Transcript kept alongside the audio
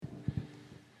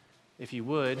If you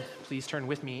would, please turn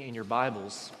with me in your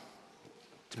Bibles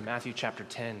to Matthew chapter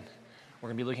 10. We're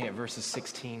going to be looking at verses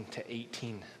 16 to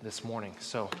 18 this morning.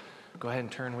 So go ahead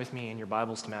and turn with me in your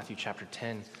Bibles to Matthew chapter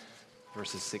 10,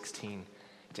 verses 16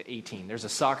 to 18. There's a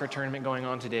soccer tournament going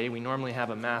on today. We normally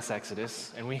have a mass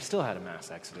exodus, and we still had a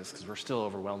mass exodus because we're still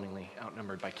overwhelmingly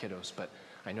outnumbered by kiddos. But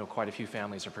I know quite a few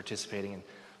families are participating in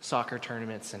soccer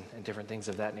tournaments and different things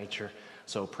of that nature.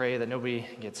 So pray that nobody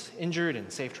gets injured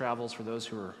and safe travels for those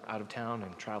who are out of town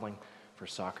and traveling for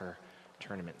soccer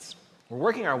tournaments. We're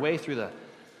working our way through the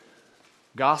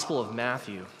Gospel of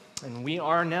Matthew, and we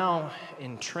are now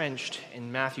entrenched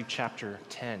in Matthew chapter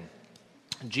 10.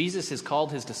 Jesus has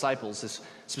called his disciples,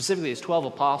 specifically his 12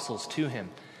 apostles, to him,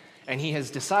 and he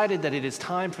has decided that it is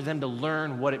time for them to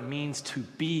learn what it means to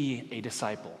be a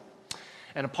disciple.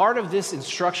 And a part of this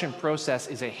instruction process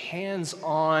is a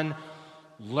hands-on,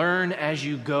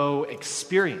 learn-as-you-go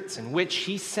experience in which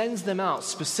he sends them out,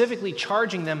 specifically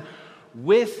charging them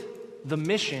with the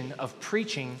mission of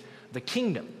preaching the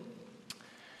kingdom.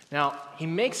 Now, he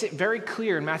makes it very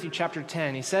clear in Matthew chapter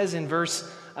 10. He says in verse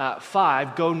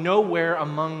 5, "Go nowhere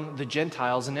among the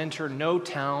Gentiles and enter no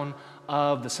town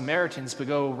of the Samaritans, but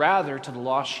go rather to the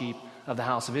lost sheep of the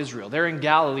house of Israel." They're in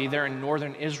Galilee, they're in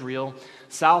northern Israel.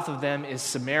 South of them is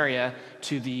Samaria.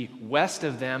 To the west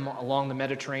of them, along the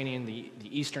Mediterranean, the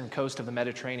eastern coast of the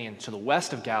Mediterranean, to the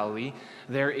west of Galilee,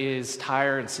 there is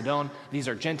Tyre and Sidon. These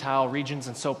are Gentile regions,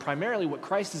 and so primarily what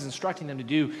Christ is instructing them to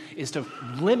do is to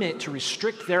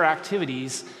restrict their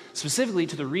activities specifically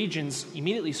to the regions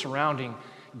immediately surrounding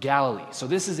Galilee. So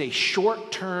this is a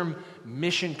short-term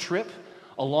mission trip.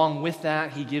 Along with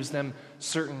that, he gives them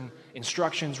certain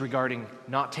instructions regarding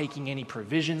not taking any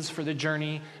provisions for the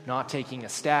journey, not taking a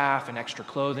staff and extra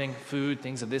clothing, food,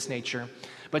 things of this nature.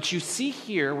 But you see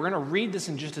here, we're going to read this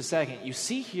in just a second, you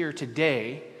see here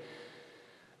today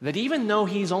that even though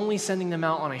he's only sending them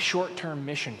out on a short-term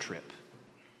mission trip,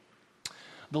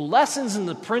 the lessons and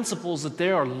the principles that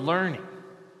they are learning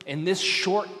in this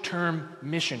short-term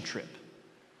mission trip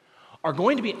are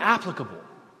going to be applicable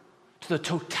to the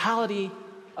totality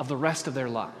of the rest of their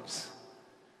lives.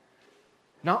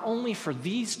 Not only for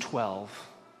these 12,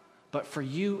 but for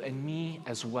you and me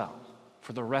as well,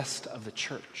 for the rest of the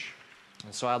church.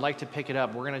 And so I'd like to pick it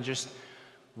up. We're going to just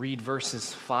read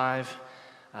verses 5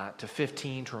 to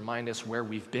 15 to remind us where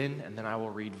we've been, and then I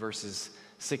will read verses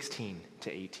 16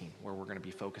 to 18, where we're going to be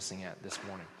focusing at this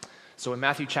morning. So in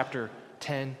Matthew chapter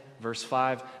 10, verse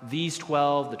 5, these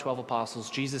 12, the 12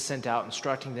 apostles, Jesus sent out,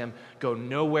 instructing them, "Go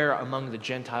nowhere among the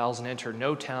Gentiles and enter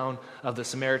no town of the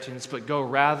Samaritans, but go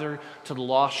rather to the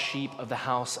lost sheep of the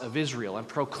house of Israel, and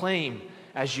proclaim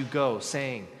as you go,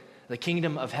 saying, the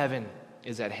kingdom of heaven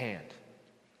is at hand.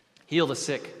 Heal the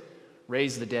sick,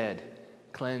 raise the dead,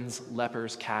 cleanse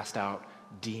lepers, cast out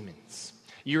demons.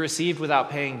 You received without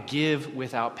paying, give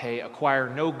without pay. Acquire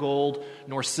no gold,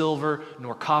 nor silver,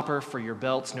 nor copper for your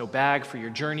belts, no bag for your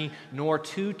journey, nor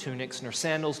 2 tunics, nor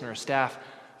sandals, nor a staff,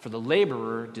 for the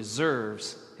laborer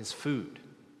deserves his food.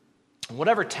 And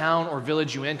whatever town or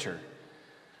village you enter,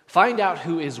 find out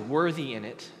who is worthy in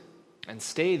it, and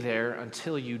stay there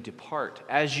until you depart.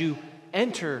 As you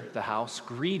enter the house,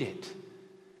 greet it.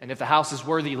 And if the house is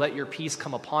worthy, let your peace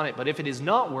come upon it. But if it is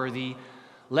not worthy,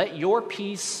 let your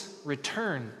peace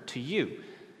return to you.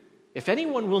 If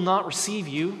anyone will not receive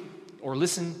you or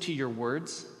listen to your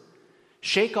words,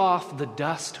 shake off the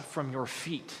dust from your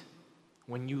feet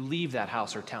when you leave that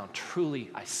house or town.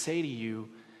 Truly, I say to you,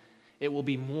 it will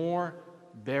be more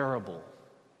bearable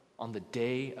on the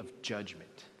day of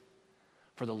judgment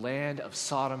for the land of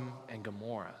Sodom and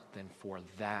Gomorrah than for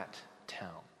that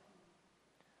town."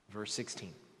 Verse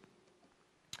 16.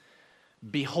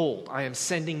 "Behold, I am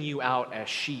sending you out as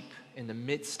sheep in the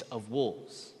midst of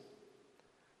wolves.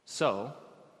 So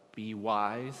be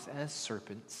wise as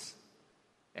serpents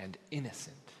and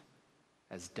innocent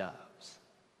as doves.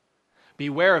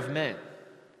 Beware of men,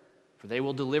 for they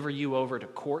will deliver you over to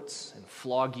courts and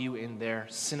flog you in their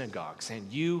synagogues,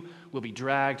 and you will be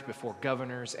dragged before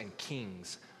governors and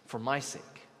kings for my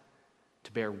sake,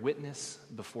 to bear witness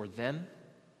before them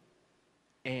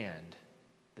and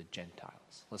the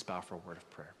Gentiles." Let's bow for a word of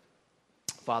prayer.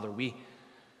 Father, we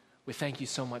thank you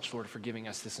so much, Lord, for giving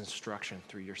us this instruction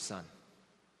through your Son.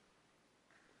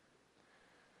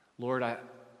 Lord, I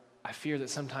fear that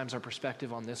sometimes our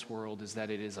perspective on this world is that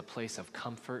it is a place of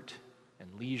comfort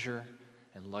and leisure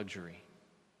and luxury.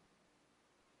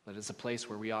 That it's a place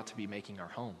where we ought to be making our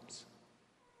homes.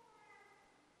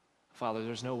 Father,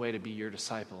 there's no way to be your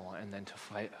disciple and then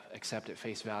to accept at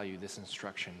face value this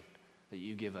instruction that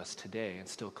you give us today and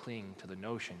still cling to the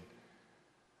notion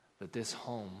that this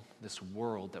home, this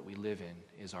world that we live in,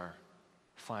 is our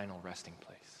final resting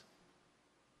place.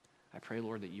 I pray,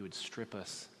 Lord, that you would strip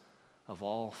us of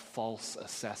all false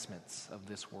assessments of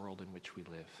this world in which we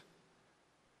live.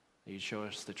 That you'd show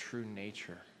us the true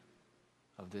nature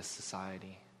of this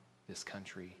society, this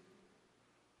country,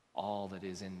 all that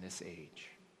is in this age.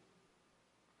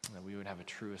 And that we would have a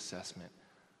true assessment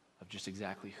of just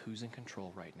exactly who's in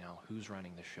control right now, who's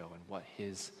running the show, and what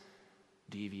his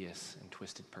devious and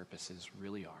twisted purposes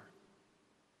really are.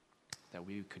 That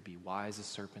we could be wise as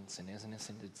serpents and as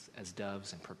innocent as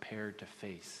doves and prepared to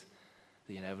face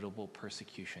the inevitable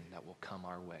persecution that will come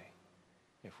our way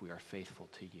if we are faithful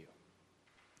to you.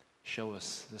 Show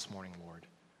us this morning, Lord,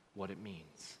 what it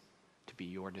means to be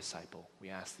your disciple. We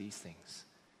ask these things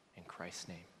in Christ's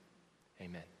name.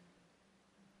 Amen.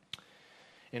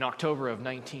 In October of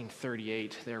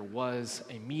 1938, there was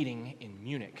a meeting in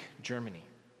Munich, Germany.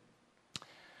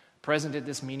 Present at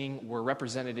this meeting were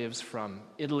representatives from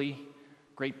Italy,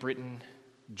 Great Britain,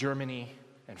 Germany,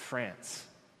 and France.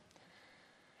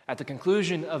 At the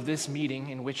conclusion of this meeting,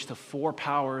 in which the four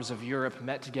powers of Europe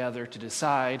met together to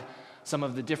decide some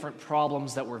of the different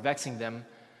problems that were vexing them,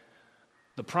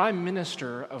 the Prime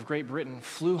Minister of Great Britain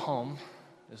flew home.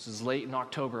 This was late in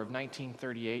October of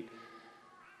 1938.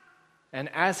 And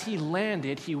as he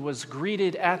landed, he was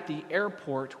greeted at the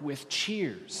airport with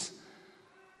cheers.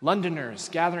 Londoners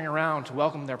gathering around to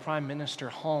welcome their Prime Minister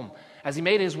home. As he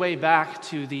made his way back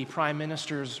to the Prime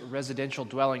Minister's residential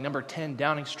dwelling, number 10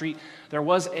 Downing Street, there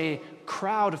was a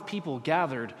crowd of people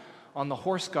gathered on the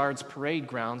Horse Guards parade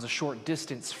grounds a short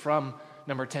distance from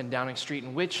number 10 Downing Street,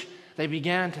 in which they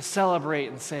began to celebrate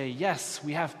and say, "Yes,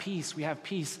 we have peace, we have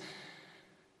peace."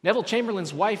 Neville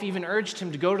Chamberlain's wife even urged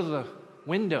him to go to the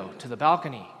window, to the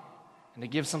balcony, and to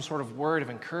give some sort of word of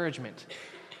encouragement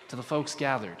to the folks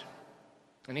gathered.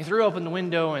 And he threw open the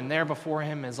window, and there before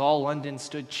him, as all London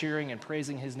stood cheering and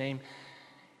praising his name,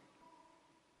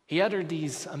 he uttered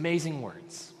these amazing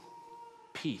words: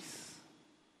 "Peace.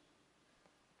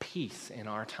 Peace in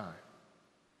our time."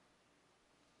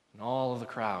 And all of the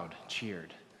crowd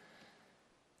cheered.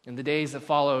 In the days that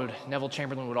followed, Neville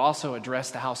Chamberlain would also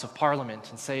address the House of Parliament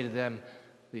and say to them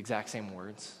the exact same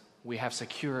words: "We have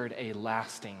secured a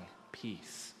lasting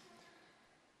peace."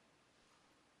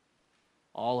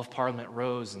 All of Parliament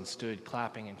rose and stood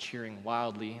clapping and cheering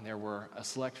wildly. There were a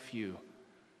select few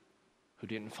who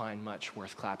didn't find much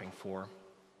worth clapping for.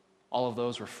 All of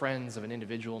those were friends of an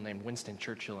individual named Winston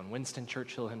Churchill, and Winston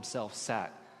Churchill himself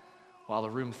sat while the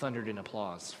room thundered in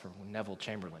applause for Neville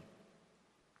Chamberlain.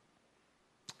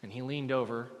 And he leaned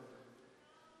over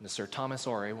to Sir Thomas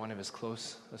Orre, one of his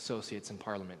close associates in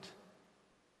Parliament.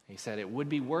 He said, "It would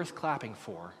be worth clapping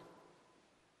for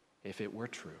if it were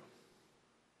true.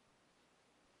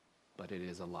 But it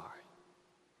is a lie."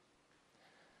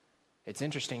 It's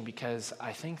interesting because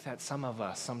I think that some of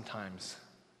us sometimes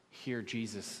hear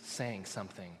Jesus saying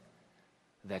something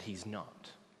that he's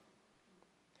not.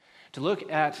 To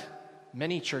look at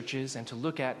many churches and to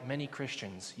look at many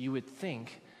Christians, you would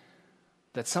think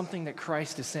that something that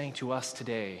Christ is saying to us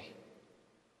today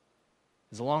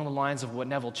is along the lines of what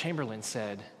Neville Chamberlain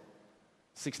said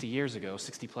 60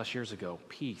 plus years ago: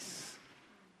 peace.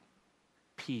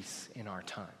 Peace in our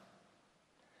time.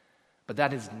 But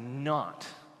that is not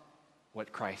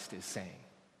what Christ is saying.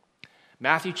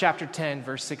 Matthew chapter 10,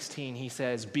 verse 16, he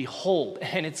says, "Behold,"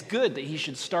 and it's good that he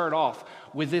should start off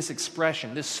with this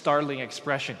expression, this startling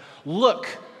expression. "Look,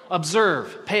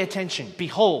 observe, pay attention.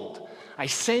 Behold, I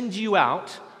send you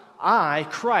out. I,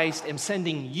 Christ, am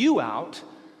sending you out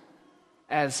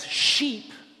as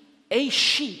sheep,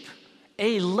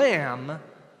 a lamb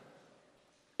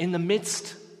in the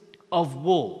midst of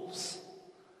wolves."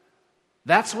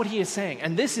 That's what he is saying.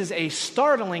 And this is a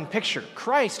startling picture.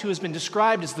 Christ, who has been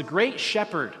described as the great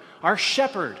shepherd,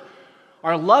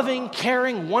 our loving,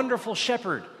 caring, wonderful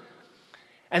shepherd.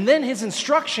 And then his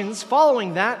instructions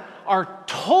following that are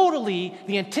totally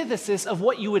the antithesis of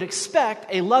what you would expect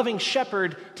a loving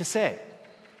shepherd to say.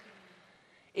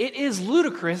 It is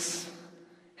ludicrous,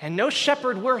 and no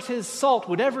shepherd worth his salt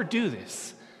would ever do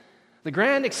this. The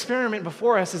grand experiment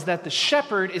before us is that the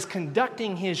shepherd is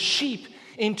conducting his sheep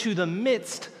into the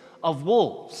midst of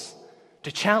wolves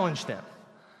to challenge them.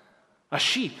 A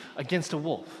sheep against a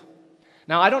wolf.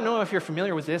 Now, I don't know if you're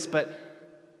familiar with this, but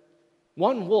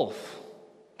one wolf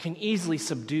can easily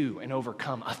subdue and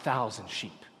overcome 1,000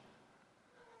 sheep.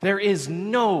 There is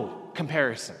no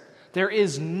comparison. There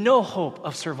is no hope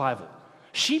of survival.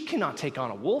 Sheep cannot take on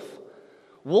a wolf.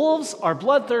 Wolves are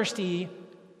bloodthirsty,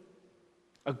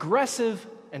 aggressive,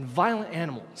 and violent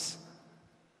animals.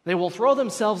 They will throw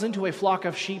themselves into a flock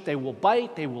of sheep. They will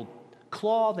bite, they will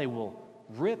claw, they will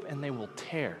rip, and they will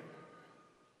tear.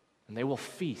 And they will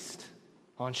feast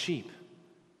on sheep.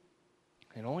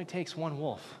 It only takes one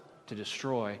wolf to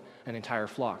destroy an entire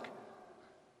flock.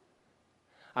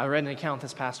 I read an account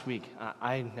this past week.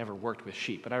 I never worked with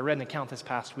sheep, but I read an account this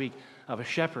past week of a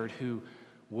shepherd who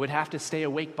would have to stay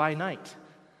awake by night,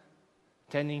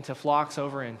 tending to flocks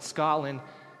over in Scotland.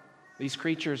 These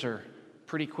creatures are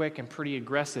pretty quick and pretty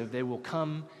aggressive. They will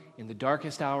come in the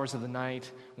darkest hours of the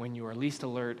night when you are least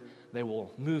alert. They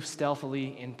will move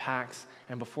stealthily in packs,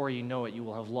 and before you know it, you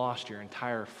will have lost your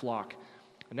entire flock.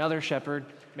 Another shepherd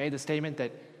made the statement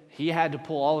that he had to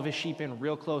pull all of his sheep in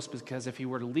real close, because if he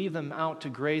were to leave them out to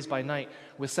graze by night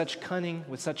with such cunning,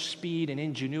 with such speed and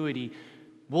ingenuity,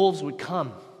 wolves would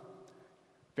come.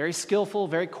 Very skillful,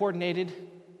 very coordinated.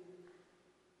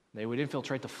 They would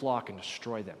infiltrate the flock and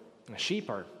destroy them. And the sheep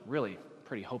are really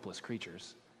pretty hopeless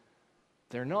creatures.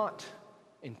 They're not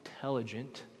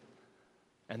intelligent,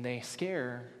 and they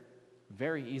scare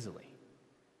very easily.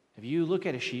 If you look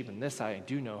at a sheep, and this I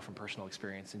do know from personal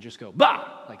experience, and just go,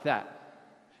 bah, like that,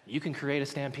 you can create a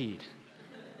stampede.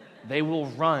 They will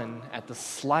run at the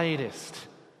slightest,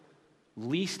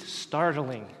 least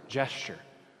startling gesture.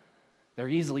 They're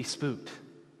easily spooked.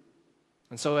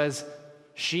 And so as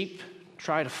sheep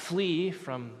try to flee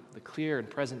from the clear and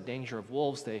present danger of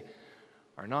wolves, they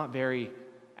are not very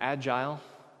agile.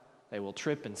 They will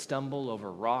trip and stumble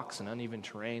over rocks and uneven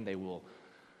terrain. They will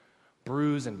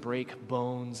bruise and break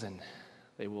bones, and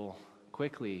they will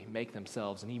quickly make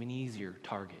themselves an even easier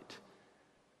target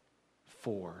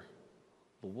for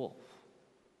the wolf.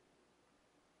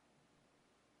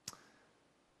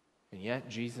 And yet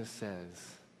Jesus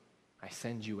says, I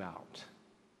send you out,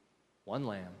 one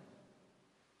lamb,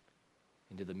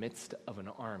 into the midst of an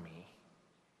army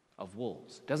of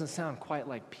wolves. Doesn't sound quite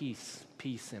like peace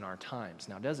in our times.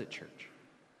 Now, does it, church?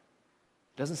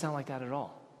 Doesn't sound like that at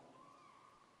all.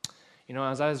 You know,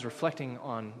 as I was reflecting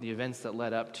on the events that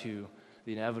led up to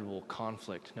the inevitable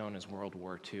conflict known as World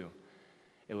War II,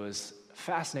 it was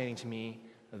fascinating to me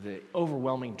the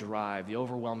overwhelming drive, the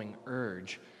overwhelming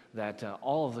urge that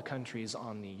all of the countries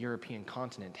on the European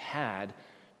continent had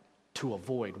to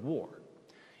avoid war.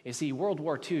 You see, World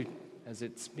War II, as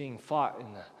it's being fought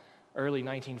in the early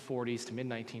 1940s to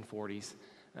mid-1940s,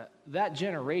 that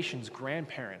generation's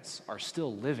grandparents are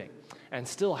still living and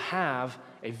still have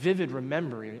a vivid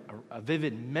memory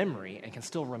and can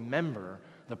still remember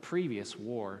the previous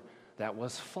war that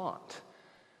was fought.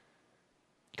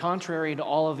 Contrary to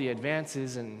all of the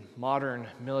advances in modern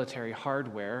military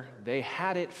hardware, they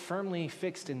had it firmly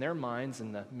fixed in their minds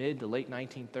in the mid to late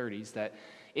 1930s that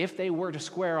if they were to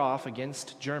square off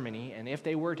against Germany, and if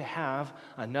they were to have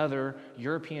another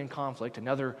European conflict,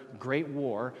 another great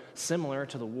war, similar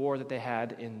to the war that they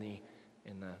had in the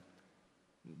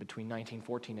between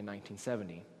 1914 and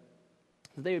 1970,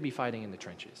 that they would be fighting in the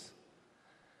trenches,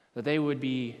 that they would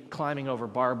be climbing over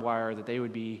barbed wire, that they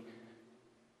would be,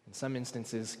 in some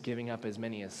instances, giving up as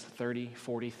many as 30,000,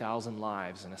 40,000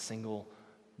 lives in a single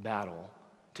battle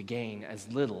to gain as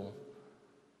little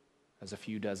as a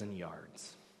few dozen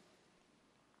yards.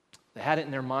 They had it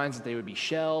in their minds that they would be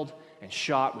shelled and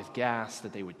shot with gas,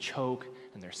 that they would choke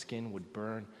and their skin would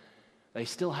burn. They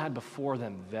still had before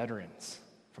them veterans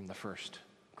from the First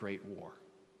Great War.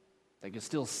 They could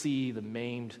still see the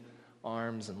maimed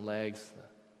arms and legs, the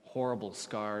horrible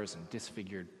scars and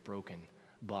disfigured, broken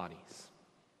bodies.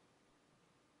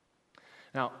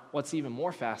 Now, what's even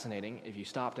more fascinating, if you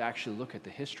stop to actually look at the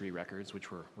history records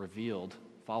which were revealed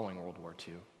following World War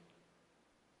II,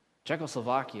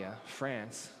 Czechoslovakia,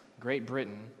 France, Great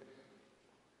Britain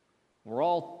were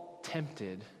all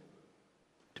tempted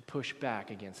to push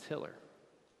back against Hitler.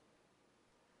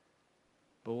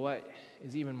 But what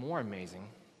is even more amazing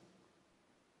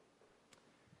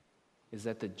is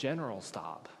that the General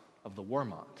Stab of the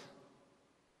Wehrmacht,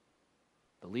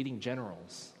 the leading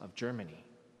generals of Germany,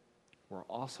 were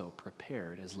also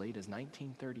prepared as late as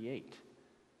 1938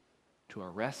 to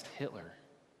arrest Hitler,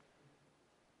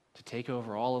 to take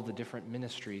over all of the different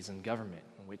ministries and government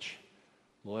in which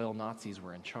loyal Nazis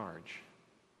were in charge,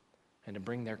 and to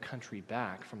bring their country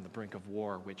back from the brink of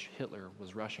war which Hitler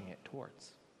was rushing it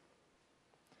towards.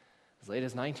 As late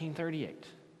as 1938,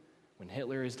 when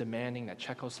Hitler is demanding that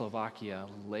Czechoslovakia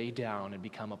lay down and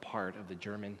become a part of the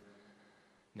German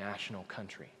national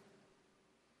country,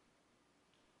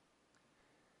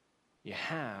 you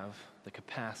have the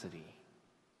capacity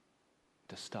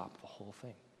to stop the whole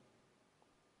thing.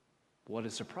 What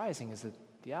is surprising is that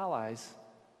the Allies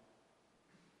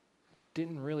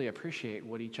didn't really appreciate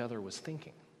what each other was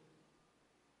thinking.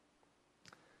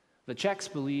 The Czechs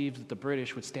believed that the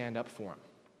British would stand up for them.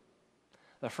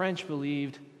 The French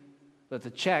believed that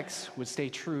the Czechs would stay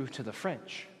true to the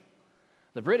French.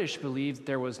 The British believed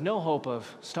there was no hope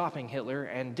of stopping Hitler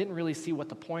and didn't really see what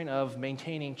the point of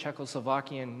maintaining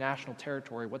Czechoslovakian national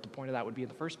territory, what the point of that would be in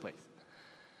the first place.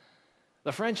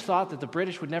 The French thought that the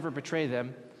British would never betray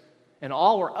them, and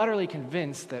all were utterly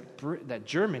convinced that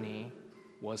Germany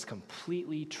was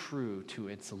completely true to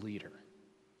its leader.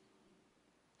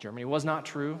 Germany was not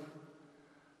true.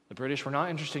 The British were not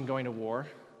interested in going to war.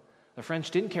 The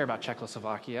French didn't care about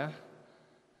Czechoslovakia.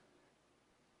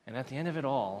 And at the end of it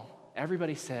all,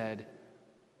 everybody said,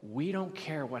 we don't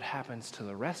care what happens to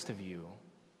the rest of you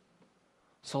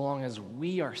so long as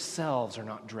we ourselves are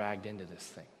not dragged into this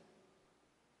thing.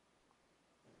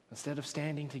 Instead of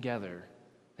standing together,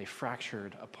 they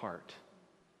fractured apart.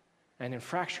 And in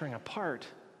fracturing apart,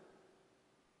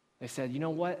 they said, you know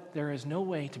what? There is no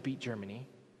way to beat Germany.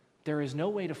 There is no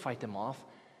way to fight them off.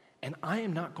 And I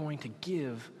am not going to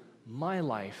give my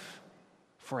life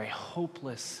for a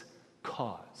hopeless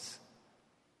cause.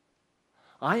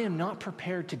 I am not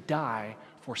prepared to die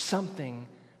for something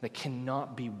that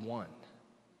cannot be won.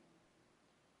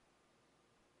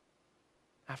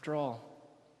 After all,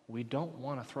 we don't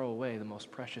want to throw away the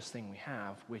most precious thing we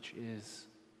have, which is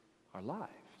our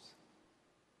lives.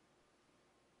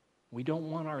 We don't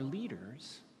want our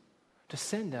leaders to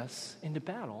send us into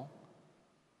battle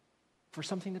for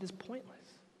something that is pointless.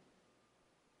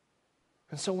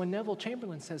 And so when Neville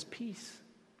Chamberlain says peace,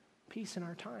 peace in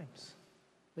our times,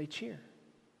 they cheer.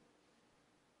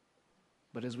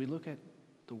 But as we look at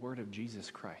the word of Jesus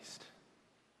Christ,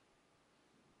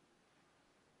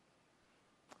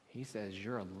 he says,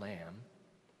 you're a lamb,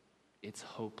 it's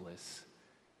hopeless,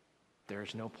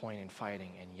 there's no point in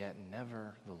fighting, and yet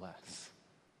nevertheless,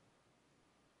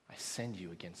 I send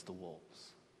you against the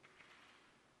wolves.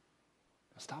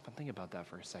 Now stop and think about that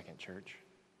for a second, church.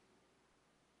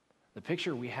 The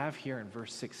picture we have here in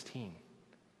verse 16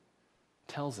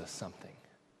 tells us something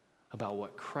about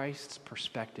what Christ's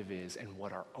perspective is and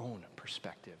what our own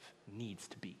perspective needs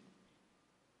to be.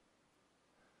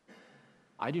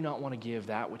 I do not want to give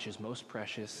that which is most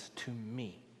precious to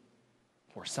me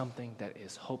for something that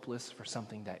is hopeless, for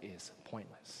something that is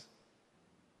pointless.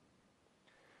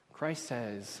 Christ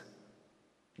says,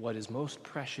 what is most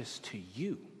precious to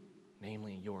you,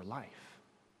 namely your life,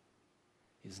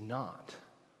 is not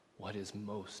what is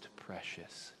most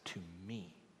precious to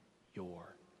me,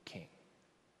 your King.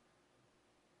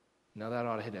 Now that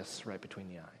ought to hit us right between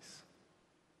the eyes.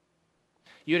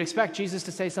 You'd expect Jesus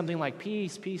to say something like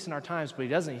peace, peace in our times, but he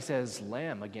doesn't. He says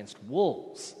lamb against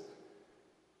wolves.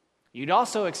 You'd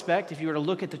also expect, if you were to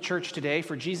look at the church today,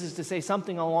 for Jesus to say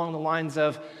something along the lines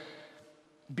of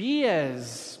be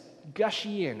as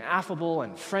gushy and affable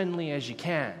and friendly as you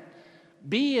can.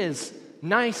 Be as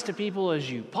nice to people as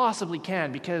you possibly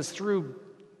can, because through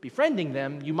befriending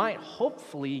them, you might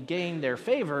hopefully gain their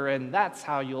favor, and that's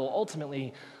how you'll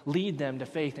ultimately lead them to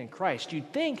faith in Christ.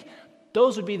 You'd think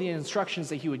those would be the instructions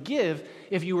that he would give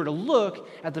if you were to look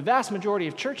at the vast majority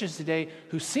of churches today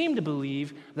who seem to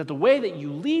believe that the way that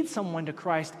you lead someone to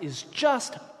Christ is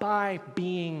just by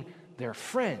being their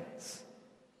friends.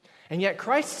 And yet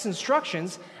Christ's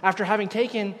instructions, after having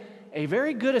taken a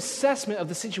very good assessment of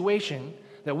the situation,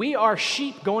 that we are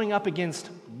sheep going up against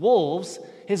wolves,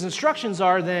 his instructions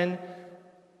are then,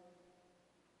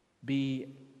 be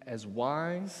as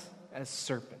wise as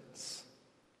serpents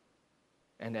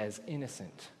and as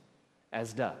innocent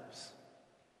as doves.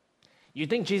 You'd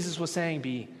think Jesus was saying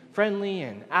be friendly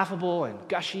and affable and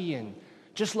gushy and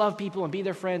just love people and be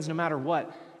their friends no matter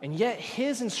what. And yet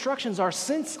his instructions are,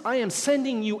 since I am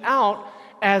sending you out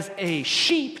as a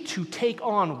sheep to take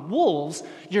on wolves,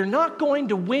 you're not going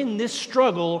to win this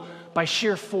struggle by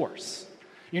sheer force.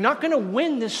 You're not going to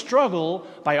win this struggle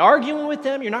by arguing with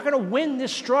them. You're not going to win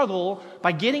this struggle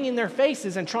by getting in their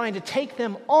faces and trying to take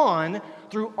them on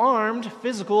through armed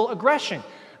physical aggression.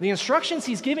 The instructions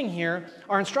he's giving here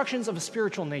are instructions of a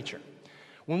spiritual nature.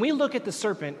 When we look at the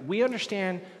serpent, we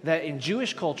understand that in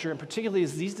Jewish culture, and particularly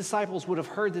as these disciples would have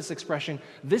heard this expression,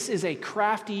 this is a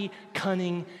crafty,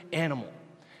 cunning animal.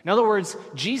 In other words,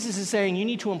 Jesus is saying you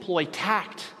need to employ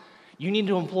tact. You need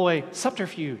to employ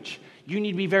subterfuge. You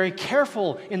need to be very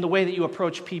careful in the way that you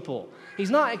approach people. He's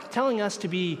not telling us to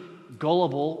be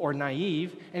gullible or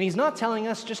naive, and he's not telling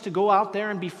us just to go out there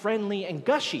and be friendly and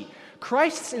gushy.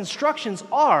 Christ's instructions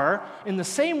are, in the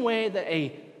same way that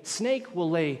a snake will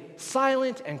lay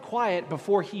silent and quiet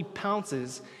before he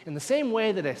pounces, in the same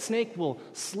way that a snake will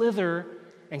slither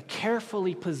and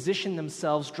carefully position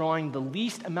themselves, drawing the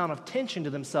least amount of tension to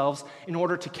themselves in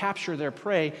order to capture their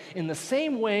prey, in the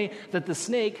same way that the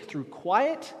snake, through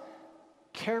quiet,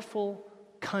 careful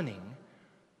cunning,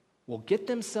 will get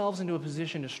themselves into a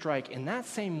position to strike, in that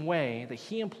same way that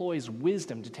he employs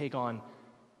wisdom to take on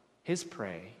his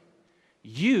prey,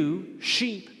 you,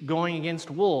 sheep going against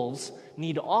wolves,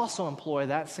 need to also employ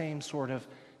that same sort of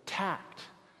tact,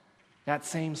 that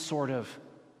same sort of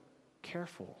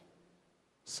careful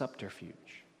subterfuge.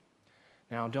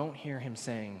 Now, don't hear him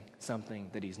saying something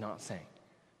that he's not saying.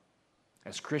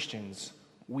 As Christians,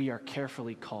 we are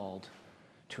carefully called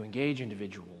to engage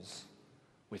individuals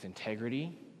with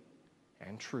integrity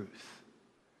and truth.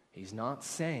 He's not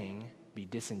saying be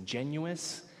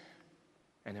disingenuous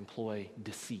and employ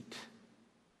deceit.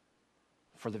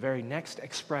 For the very next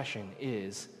expression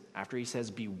is, after he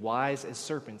says be wise as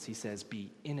serpents, he says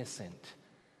be innocent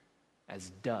as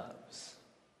doves.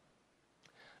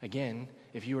 Again,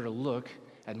 if you were to look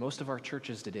at most of our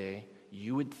churches today,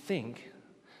 you would think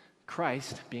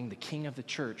Christ, being the king of the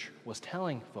church, was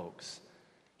telling folks,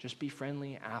 just be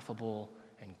friendly, affable,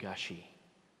 and gushy.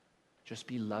 Just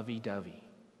be lovey-dovey.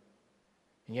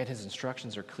 And yet his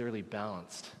instructions are clearly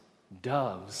balanced.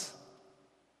 Doves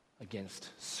against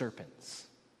serpents.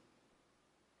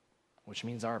 Which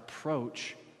means our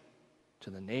approach to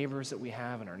the neighbors that we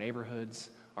have in our neighborhoods,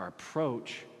 our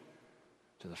approach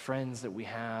to the friends that we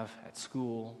have at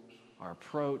school, our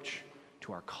approach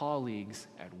to our colleagues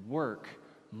at work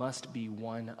must be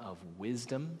one of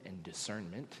wisdom and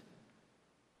discernment,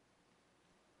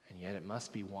 and yet it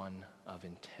must be one of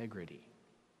integrity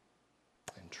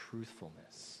and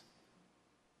truthfulness.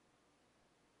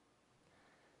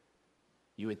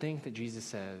 You would think that Jesus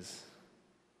says,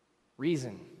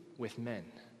 reason with men,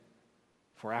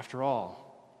 for after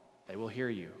all, they will hear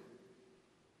you.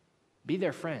 Be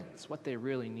their friends. What they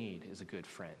really need is a good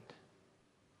friend.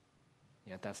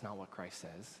 Yet that's not what Christ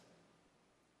says.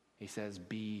 He says,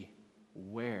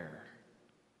 beware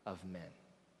of men.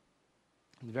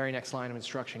 In the very next line of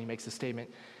instruction, he makes a statement.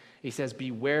 He says,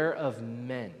 beware of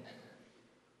men.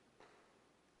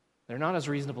 They're not as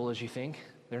reasonable as you think.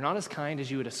 They're not as kind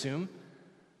as you would assume.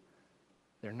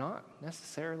 They're not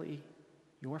necessarily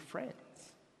your friends.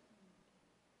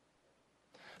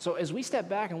 So as we step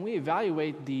back and we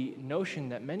evaluate the notion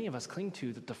that many of us cling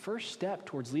to, that the first step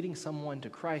towards leading someone to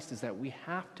Christ is that we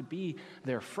have to be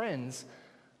their friends,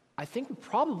 I think we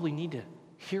probably need to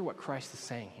hear what Christ is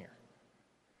saying here.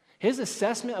 His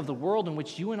assessment of the world in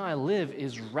which you and I live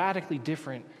is radically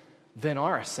different than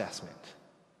our assessment.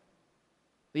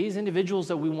 These individuals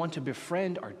that we want to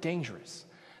befriend are dangerous.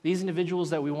 These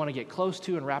individuals that we want to get close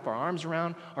to and wrap our arms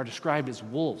around are described as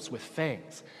wolves with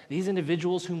fangs. These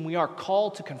individuals whom we are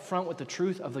called to confront with the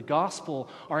truth of the gospel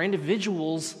are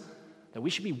individuals that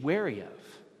we should be wary of.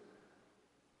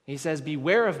 He says,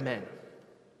 beware of men.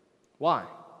 Why?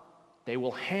 They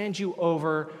will hand you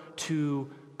over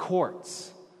to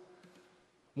courts.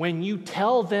 When you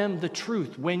tell them the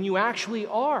truth, when you actually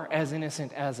are as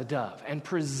innocent as a dove and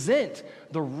present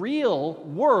the real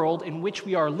world in which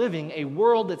we are living, a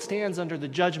world that stands under the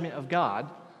judgment of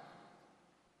God,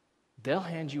 they'll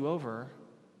hand you over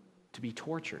to be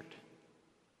tortured.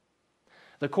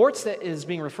 The courts that is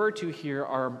being referred to here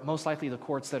are most likely the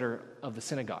courts that are of the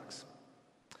synagogues.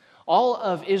 All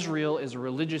of Israel is a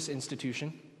religious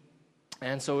institution.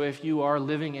 And so if you are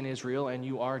living in Israel and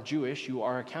you are Jewish, you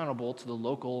are accountable to the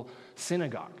local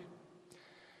synagogue.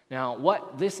 Now,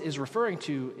 what this is referring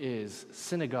to is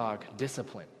synagogue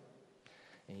discipline.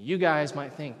 And you guys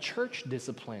might think church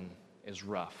discipline is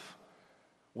rough.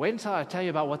 Wait until I tell you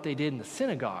about what they did in the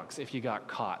synagogues if you got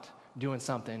caught doing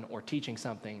something or teaching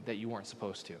something that you weren't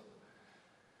supposed to.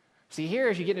 See, here,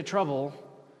 if you get into trouble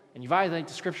and you violate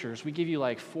the scriptures, we give you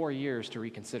like 4 years to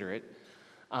reconsider it.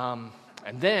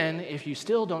 And then, if you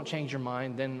still don't change your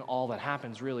mind, then all that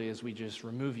happens really is we just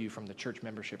remove you from the church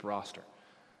membership roster.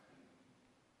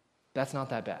 That's not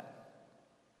that bad.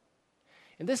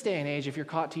 In this day and age, if you're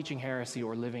caught teaching heresy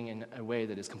or living in a way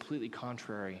that is completely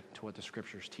contrary to what the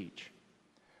scriptures teach,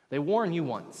 they warn you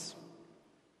once.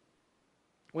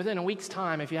 Within a week's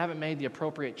time, if you haven't made the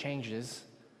appropriate changes,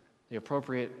 the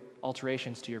appropriate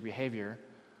alterations to your behavior,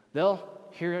 they'll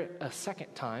hear it a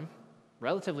second time,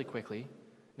 relatively quickly.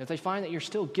 And if they find that you're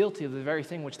still guilty of the very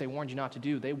thing which they warned you not to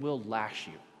do, they will lash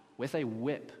you with a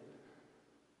whip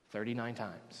 39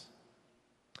 times.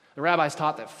 The rabbis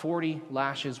taught that 40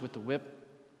 lashes with the whip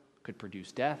could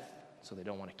produce death, so they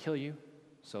don't want to kill you,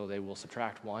 so they will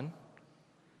subtract 1.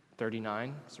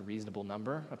 39 is a reasonable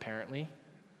number, apparently.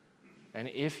 And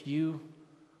if you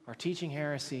are teaching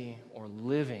heresy or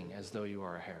living as though you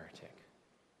are a heretic,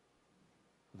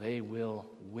 they will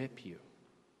whip you.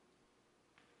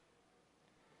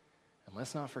 And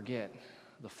let's not forget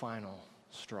the final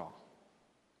straw.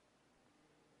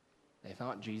 They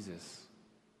thought Jesus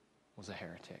was a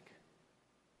heretic.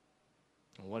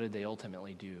 And what did they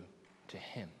ultimately do to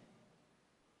him?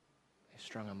 They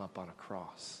strung him up on a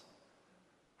cross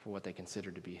for what they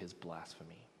considered to be his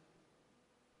blasphemy.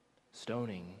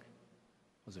 Stoning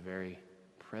was a very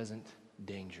present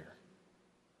danger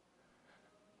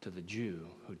to the Jew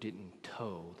who didn't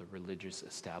toe the religious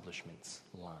establishment's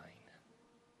line.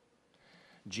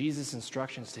 Jesus'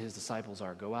 instructions to his disciples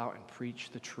are, go out and preach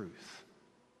the truth,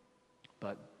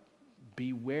 but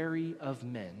be wary of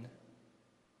men,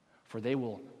 for they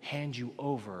will hand you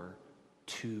over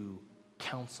to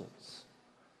councils.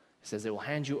 It says they will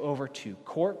hand you over to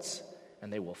courts,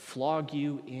 and they will flog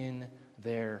you in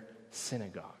their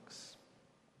synagogues.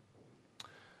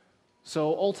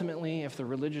 So ultimately, if the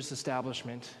religious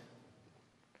establishment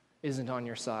isn't on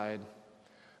your side,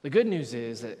 the good news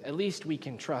is that at least we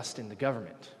can trust in the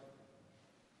government.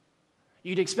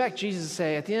 You'd expect Jesus to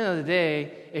say, at the end of the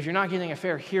day, if you're not getting a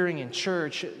fair hearing in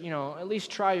church, at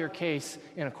least try your case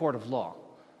in a court of law.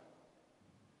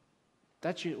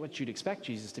 That's what you'd expect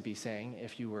Jesus to be saying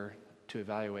if you were to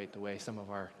evaluate the way some of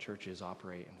our churches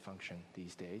operate and function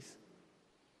these days.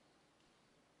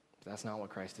 But that's not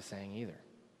what Christ is saying either.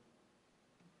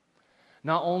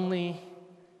 Not only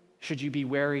should you be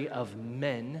wary of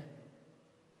men,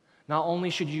 not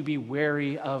only should you be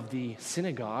wary of the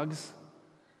synagogues,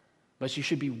 but you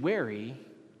should be wary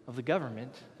of the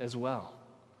government as well.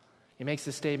 He makes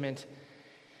the statement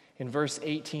in verse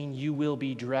 18, you will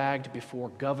be dragged before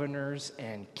governors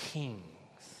and kings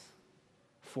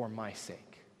for my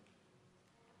sake.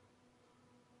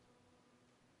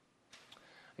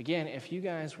 Again, if you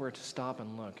guys were to stop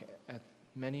and look at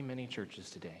many, many churches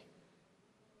today,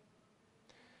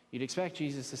 you'd expect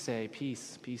Jesus to say,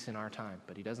 peace, peace in our time,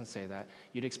 but he doesn't say that.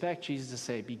 You'd expect Jesus to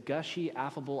say, be gushy,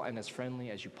 affable, and as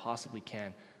friendly as you possibly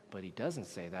can, but he doesn't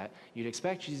say that. You'd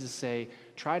expect Jesus to say,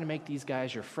 try to make these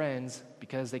guys your friends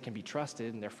because they can be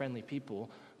trusted and they're friendly people,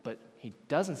 but he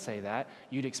doesn't say that.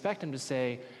 You'd expect him to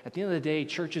say, at the end of the day,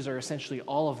 churches are essentially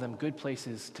all of them good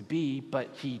places to be, but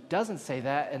he doesn't say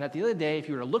that. And at the end of the day, if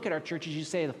you were to look at our churches, you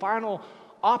say the final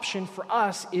option for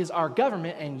us is our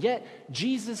government, and yet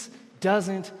Jesus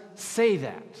doesn't say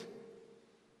that.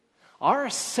 Our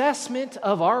assessment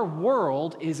of our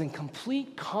world is in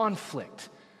complete conflict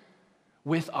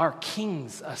with our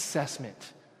King's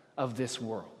assessment of this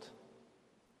world.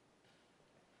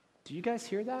 Do you guys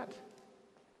hear that?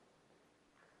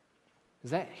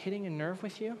 Is that hitting a nerve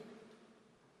with you?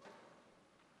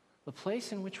 The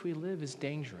place in which we live is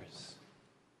dangerous.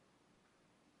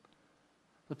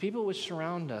 The people which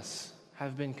surround us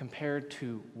have been compared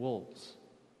to wolves.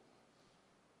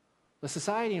 The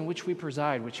society in which we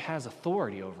preside, which has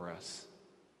authority over us,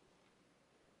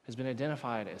 has been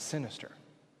identified as sinister,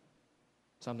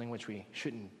 something which we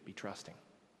shouldn't be trusting.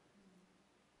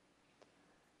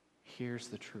 Here's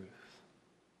the truth.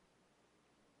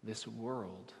 This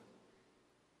world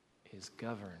is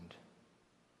governed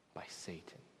by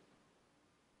Satan.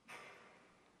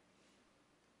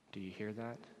 Do you hear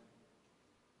that?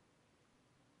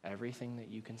 Everything that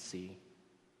you can see,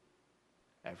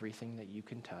 everything that you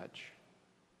can touch,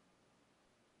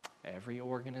 every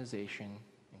organization,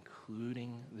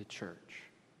 including the church,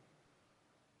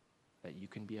 that you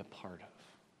can be a part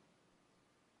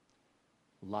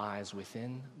of, lies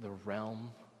within the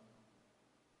realm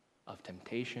of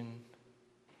temptation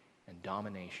and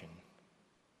domination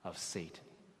of Satan.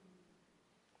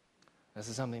 This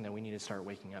is something that we need to start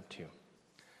waking up to.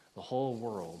 The whole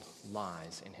world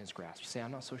lies in his grasp. You say,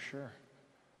 I'm not so sure,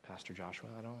 Pastor Joshua.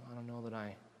 I don't know that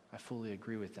I fully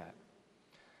agree with that.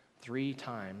 3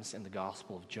 times in the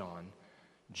Gospel of John,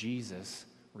 Jesus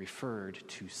referred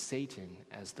to Satan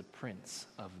as the prince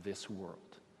of this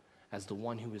world, as the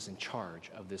one who is in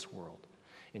charge of this world.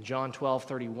 In John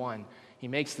 12:31, he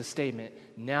makes the statement,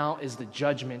 now is the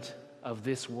judgment of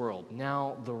this world.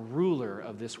 Now the ruler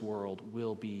of this world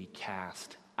will be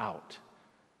cast out.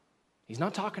 He's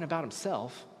not talking about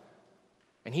himself,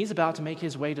 and he's about to make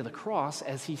his way to the cross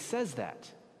as he says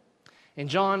that. In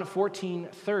John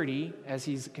 14:30, as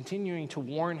he's continuing to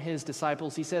warn his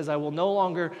disciples, he says, I will no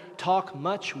longer talk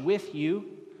much with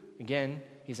you. Again,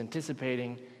 he's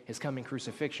anticipating his coming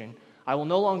crucifixion. I will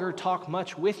no longer talk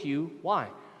much with you. Why?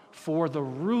 For the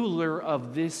ruler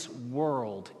of this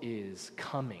world is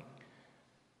coming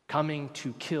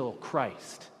to kill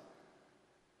Christ.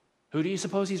 Who do you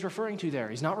suppose he's referring to there?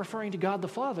 He's not referring to God the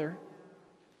Father.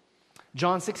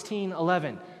 John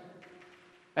 16:11.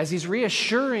 As he's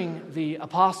reassuring the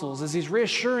apostles, as he's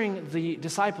reassuring the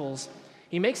disciples,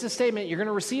 he makes a statement, you're going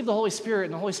to receive the Holy Spirit,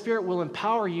 and the Holy Spirit will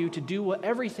empower you to do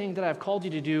everything that I've called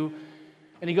you to do.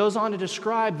 And he goes on to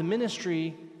describe the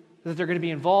ministry that they're going to be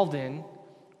involved in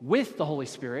with the Holy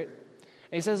Spirit.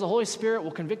 And he says the Holy Spirit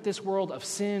will convict this world of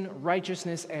sin,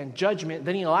 righteousness, and judgment.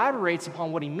 Then he elaborates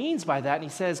upon what he means by that, and he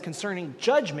says concerning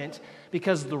judgment,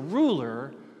 because the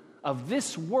ruler of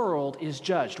this world is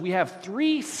judged. We have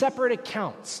three separate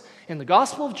accounts in the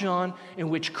Gospel of John in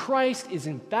which Christ is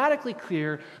emphatically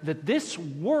clear that this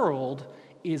world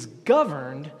is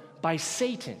governed by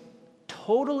Satan,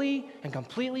 totally and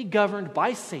completely governed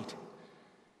by Satan.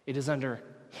 It is under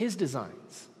his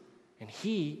designs, and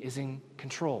he is in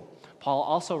control. Paul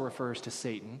also refers to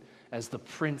Satan as the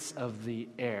prince of the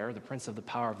air, the prince of the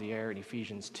power of the air in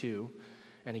Ephesians 2,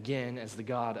 and again as the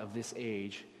god of this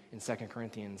age in 2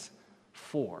 Corinthians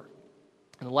 4.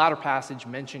 And the latter passage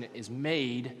mention is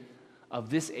made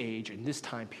of this age and this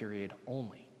time period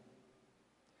only,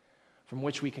 from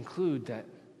which we conclude that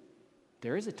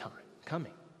there is a time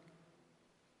coming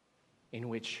in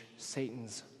which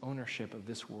Satan's ownership of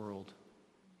this world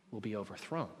will be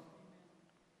overthrown,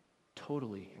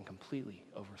 totally and completely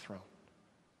overthrown.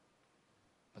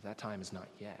 But that time is not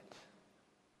yet.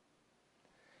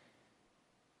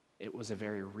 It was a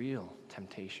very real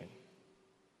temptation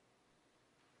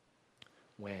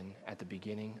when, at the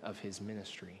beginning of his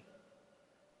ministry,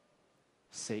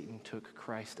 Satan took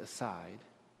Christ aside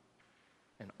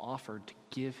and offered to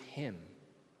give him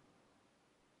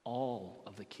all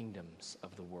of the kingdoms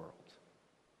of the world.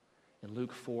 In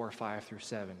Luke 4, 5 through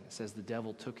 7, it says, the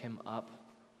devil took him up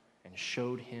and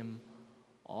showed him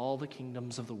all the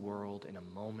kingdoms of the world in a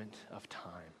moment of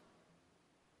time.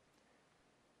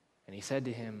 And he said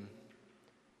to him,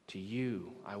 to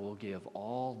you I will give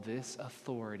all this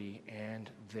authority and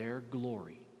their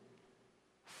glory,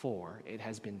 for it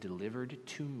has been delivered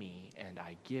to me, and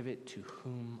I give it to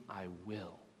whom I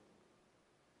will.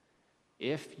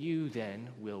 If you then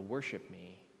will worship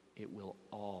me, it will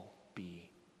all be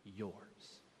yours.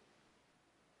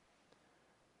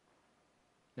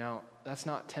 Now, that's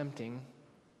not tempting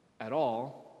at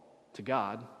all to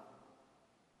God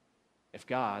if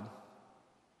God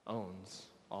owns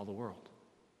all the world,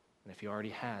 and if he already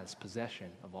has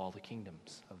possession of all the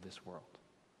kingdoms of this world.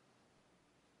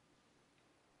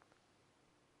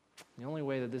 The only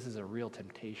way that this is a real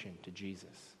temptation to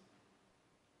Jesus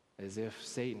is if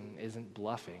Satan isn't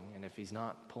bluffing and if he's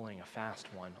not pulling a fast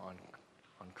one on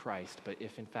Christ, but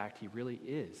if in fact he really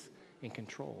is in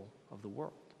control of the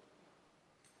world.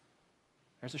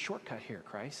 There's a shortcut here,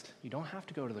 Christ. You don't have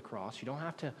to go to the cross. You don't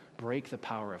have to break the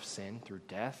power of sin through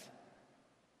death.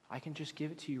 I can just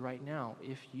give it to you right now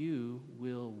if you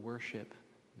will worship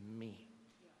me.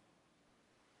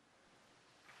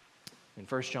 In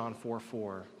 1 John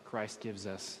 4:4,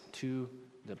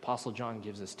 the Apostle John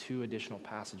gives us two additional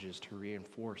passages to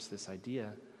reinforce this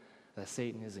idea that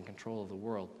Satan is in control of the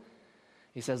world.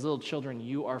 He says, little children,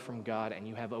 you are from God and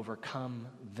you have overcome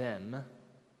them,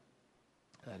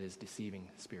 that is, deceiving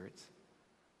spirits.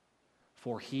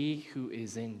 For he who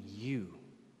is in you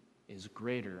is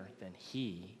greater than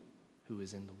he who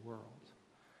is in the world.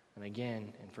 And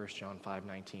again, in 1 John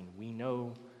 5:19, we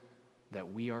know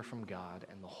that we are from God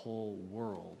and the whole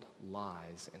world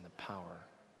lies in the power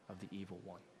of the evil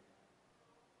one.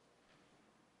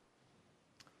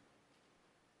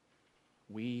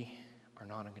 We are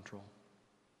not in control.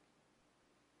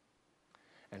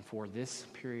 And for this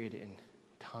period in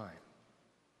time,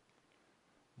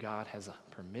 God has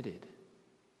permitted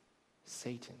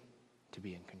Satan to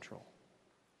be in control.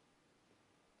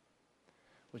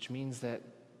 Which means that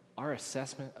our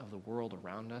assessment of the world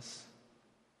around us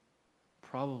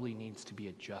probably needs to be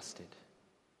adjusted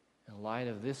in light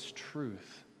of this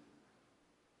truth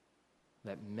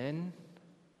that men,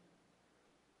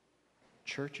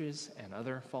 churches, and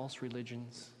other false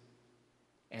religions,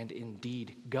 and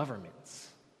indeed governments,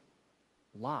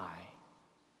 lie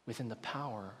within the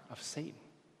power of Satan.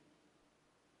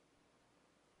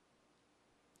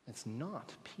 It's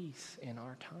not peace in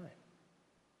our time.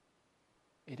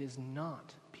 It is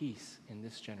not peace in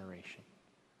this generation.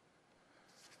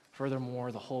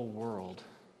 Furthermore, the whole world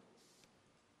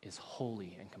is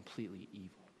wholly and completely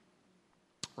evil.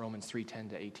 Romans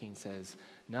 3:10-18 says,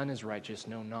 none is righteous,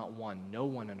 no, not one. No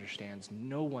one understands,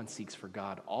 no one seeks for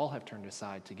God. All have turned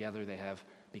aside. Together they have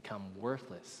become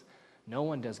worthless. No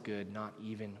one does good, not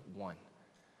even one.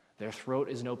 Their throat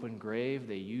is an open grave.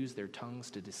 They use their tongues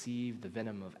to deceive. The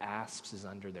venom of asps is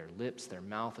under their lips. Their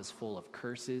mouth is full of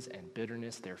curses and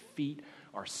bitterness. Their feet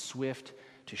are swift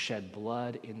to shed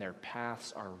blood. In their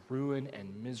paths are ruin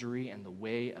and misery, and the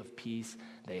way of peace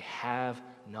they have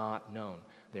not known.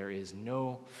 There is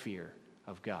no fear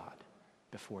of God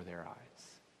before their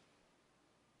eyes.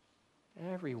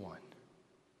 Everyone.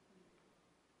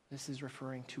 This is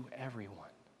referring to everyone.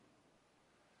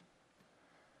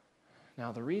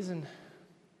 Now, the reason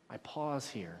I pause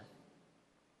here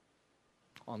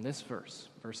on this verse,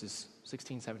 verses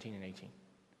 16, 17, and 18,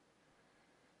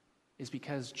 is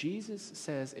because Jesus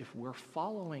says if we're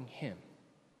following him,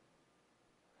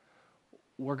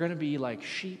 we're going to be like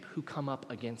sheep who come up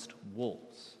against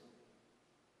wolves.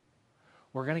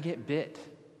 We're going to get bit.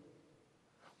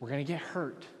 We're going to get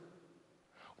hurt.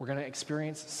 We're going to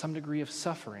experience some degree of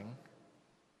suffering.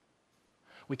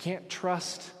 We can't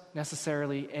trust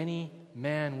necessarily any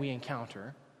man we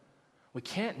encounter. We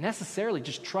can't necessarily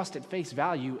just trust at face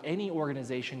value any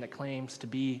organization that claims to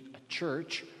be a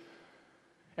church.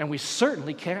 And we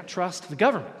certainly can't trust the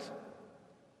government.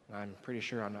 And I'm pretty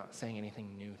sure I'm not saying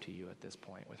anything new to you at this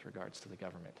point with regards to the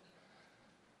government.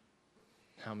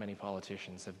 How many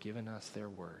politicians have given us their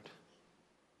word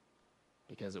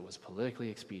because it was politically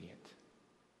expedient?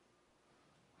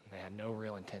 And they had no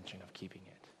real intention of keeping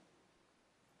it.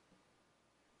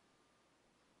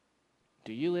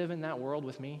 Do you live in that world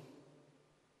with me?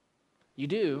 You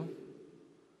do,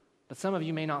 but some of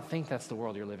you may not think that's the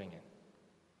world you're living in.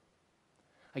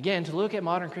 Again, to look at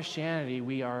modern Christianity,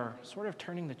 we are sort of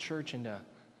turning the church into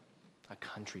a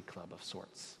country club of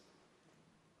sorts.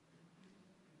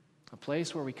 A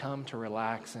place where we come to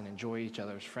relax and enjoy each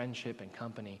other's friendship and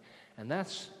company. And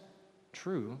that's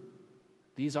true.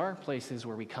 These are places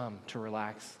where we come to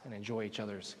relax and enjoy each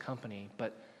other's company.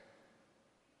 But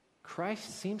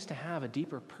Christ seems to have a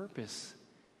deeper purpose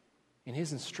in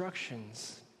his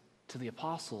instructions to the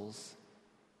apostles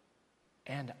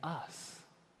and us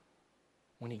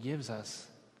when he gives us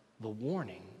the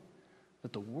warning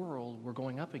that the world we're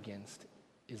going up against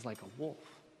is like a wolf.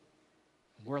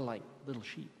 We're like little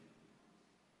sheep.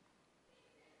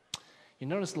 You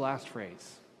notice the last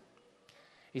phrase.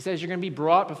 He says you're going to be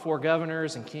brought before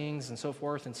governors and kings and so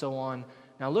forth and so on.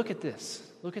 Now look at this.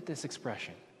 Look at this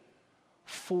expression.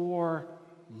 For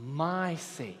my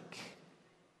sake.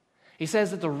 He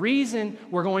says that the reason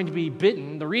we're going to be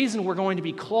bitten, the reason we're going to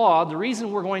be clawed, the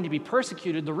reason we're going to be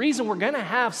persecuted, the reason we're going to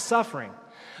have suffering,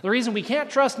 the reason we can't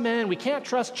trust men, we can't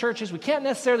trust churches, we can't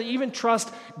necessarily even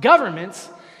trust governments,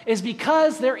 is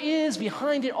because there is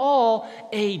behind it all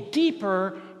a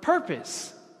deeper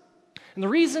purpose. And the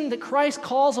reason that Christ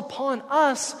calls upon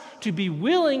us to be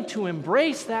willing to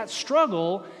embrace that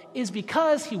struggle is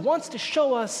because he wants to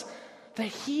show us that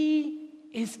he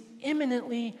is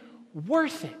imminently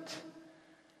worth it.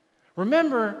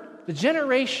 Remember, the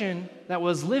generation that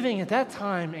was living at that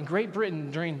time in Great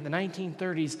Britain during the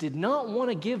 1930s did not want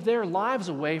to give their lives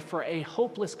away for a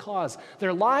hopeless cause.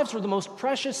 Their lives were the most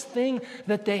precious thing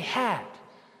that they had.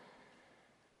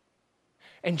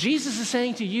 And Jesus is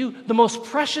saying to you, the most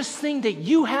precious thing that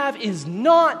you have is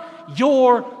not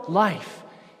your life.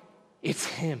 It's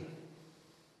him.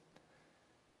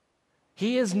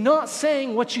 He is not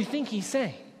saying what you think he's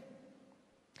saying.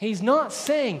 He's not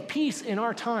saying peace in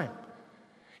our time.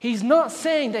 He's not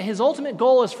saying that his ultimate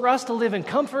goal is for us to live in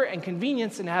comfort and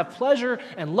convenience and have pleasure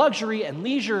and luxury and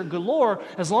leisure galore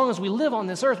as long as we live on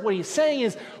this earth. What he's saying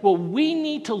is what we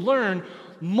need to learn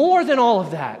more than all of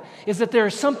that is that there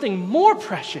is something more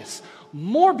precious,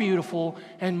 more beautiful,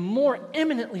 and more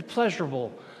eminently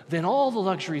pleasurable than all the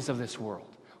luxuries of this world,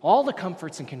 all the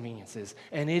comforts and conveniences,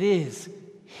 and it is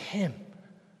him.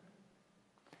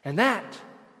 And that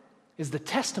is the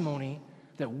testimony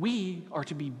that we are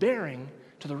to be bearing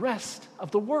to the rest of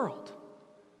the world.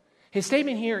 His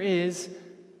statement here is,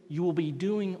 you will be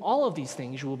doing all of these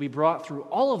things, you will be brought through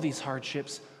all of these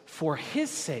hardships for his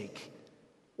sake.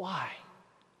 Why?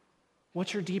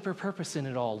 What's your deeper purpose in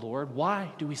it all, Lord?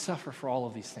 Why do we suffer for all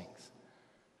of these things?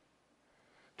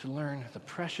 To learn the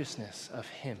preciousness of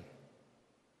him.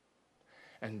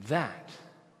 And that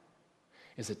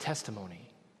is a testimony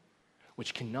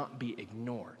which cannot be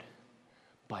ignored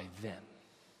by them.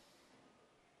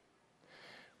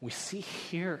 We see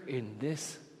here in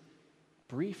this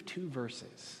brief 2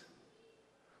 verses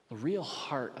the real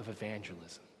heart of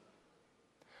evangelism,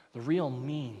 the real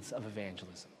means of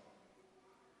evangelism.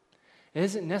 It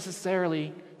isn't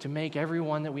necessarily to make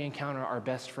everyone that we encounter our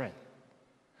best friend,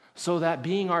 so that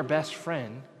being our best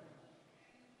friend,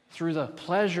 through the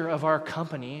pleasure of our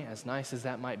company, as nice as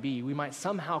that might be, we might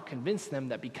somehow convince them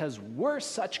that because we're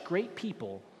such great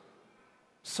people,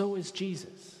 so is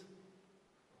Jesus.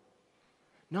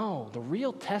 No, the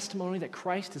real testimony that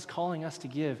Christ is calling us to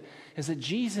give is that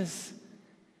Jesus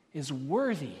is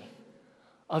worthy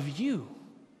of you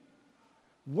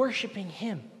worshiping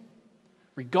him,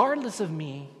 regardless of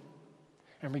me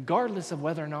and regardless of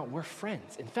whether or not we're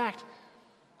friends. In fact,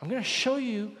 I'm going to show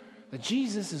you that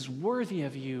Jesus is worthy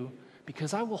of you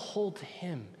because I will hold to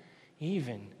him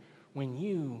even when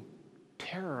you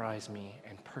terrorize me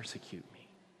and persecute me.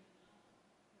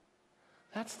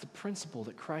 That's the principle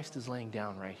that Christ is laying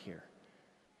down right here.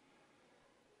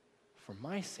 For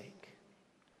my sake,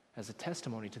 as a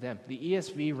testimony to them. The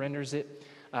ESV renders it,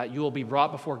 you will be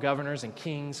brought before governors and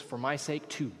kings for my sake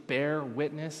to bear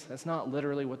witness. That's not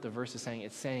literally what the verse is saying.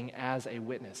 It's saying as a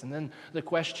witness. And then the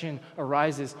question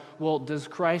arises, well, does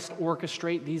Christ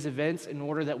orchestrate these events in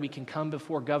order that we can come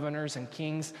before governors and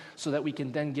kings so that we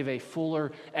can then give a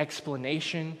fuller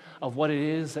explanation of what it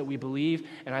is that we believe?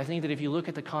 And I think that if you look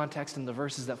at the context and the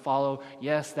verses that follow,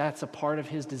 yes, that's a part of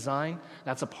his design.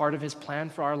 That's a part of his plan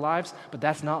for our lives. But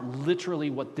that's not literally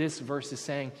what this verse is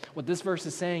saying. What this verse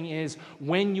is saying is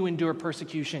when you endure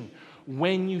persecution,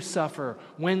 when you suffer,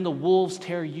 when the wolves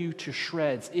tear you to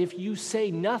shreds, if you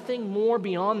say nothing more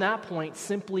beyond that point,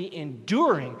 simply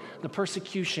enduring the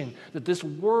persecution that this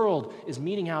world is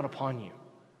meting out upon you,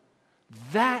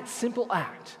 that simple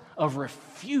act of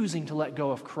refusing to let go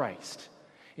of Christ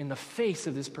in the face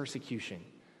of this persecution,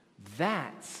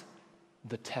 that's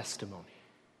the testimony.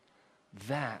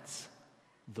 That's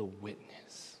the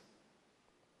witness.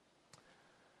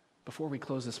 Before we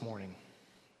close this morning,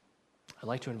 I'd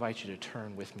like to invite you to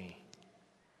turn with me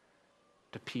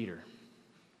to Peter,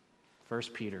 1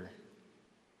 Peter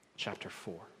chapter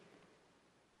 4.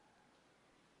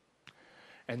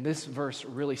 And this verse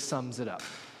really sums it up.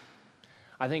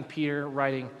 I think Peter,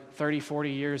 writing 30,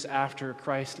 40 years after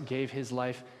Christ gave his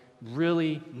life,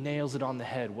 really nails it on the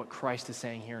head what Christ is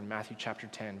saying here in Matthew chapter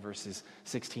 10, verses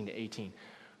 16 to 18.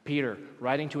 Peter,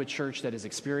 writing to a church that is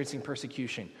experiencing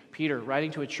persecution. Peter, writing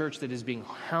to a church that is being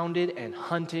hounded and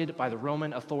hunted by the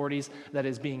Roman authorities, that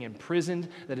is being imprisoned,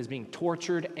 that is being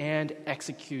tortured and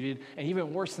executed. And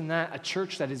even worse than that, a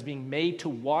church that is being made to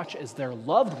watch as their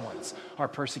loved ones are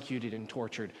persecuted and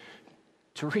tortured.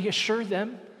 To reassure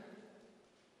them,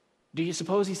 do you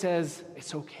suppose he says,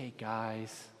 it's okay,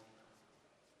 guys.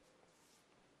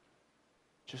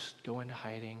 Just go into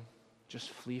hiding. Just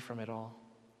flee from it all.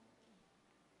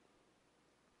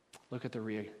 Look at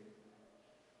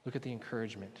the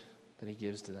encouragement that he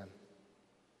gives to them.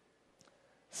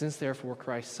 Since therefore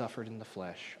Christ suffered in the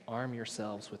flesh, arm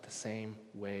yourselves with the same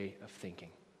way of thinking.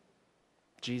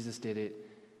 Jesus did it.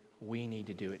 We need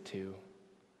to do it too.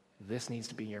 This needs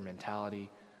to be your mentality.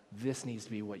 This needs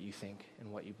to be what you think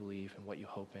and what you believe and what you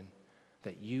hope in.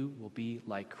 That you will be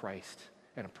like Christ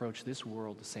and approach this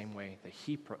world the same way that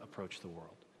he approached the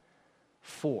world.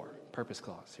 4, purpose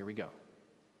clause. Here we go.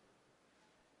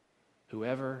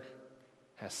 Whoever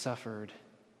has suffered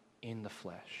in the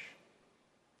flesh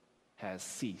has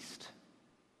ceased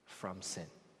from sin.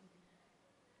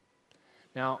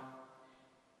 Now,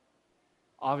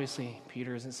 obviously,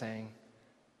 Peter isn't saying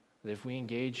that if we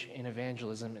engage in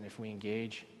evangelism and if we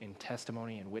engage in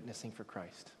testimony and witnessing for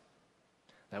Christ,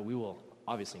 that we will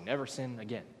obviously never sin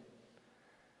again.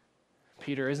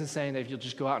 Peter isn't saying that if you'll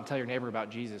just go out and tell your neighbor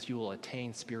about Jesus, you will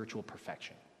attain spiritual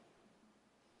perfection.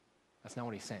 That's not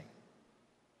what he's saying.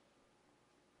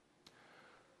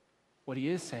 What he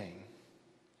is saying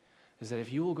is that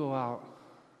if you will go out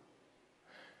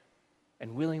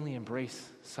and willingly embrace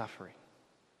suffering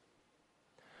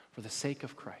for the sake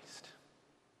of Christ,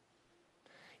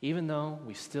 even though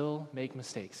we still make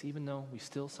mistakes, even though we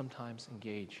still sometimes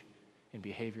engage in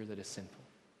behavior that is sinful,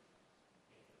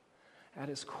 at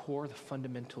its core, the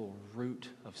fundamental root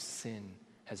of sin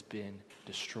has been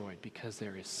destroyed because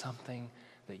there is something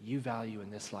that you value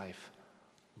in this life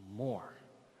more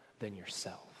than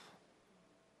yourself.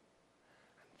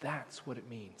 That's what it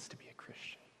means to be a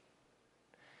Christian.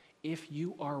 If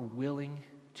you are willing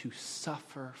to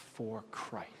suffer for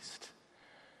Christ,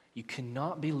 you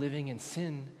cannot be living in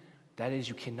sin. That is,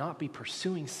 you cannot be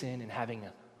pursuing sin and having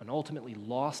an ultimately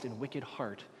lost and wicked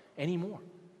heart anymore.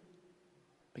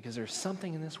 Because there's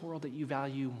something in this world that you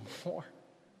value more,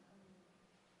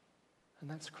 and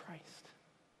that's Christ.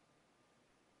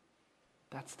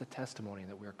 That's the testimony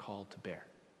that we're called to bear.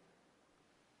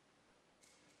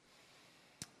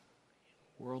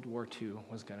 World War II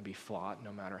was going to be fought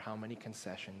no matter how many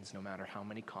concessions, no matter how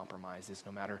many compromises,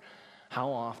 no matter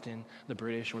how often the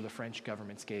British or the French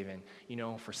governments gave in. You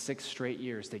know, for 6 straight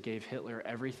years, they gave Hitler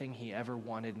everything he ever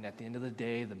wanted, and at the end of the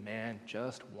day, the man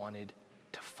just wanted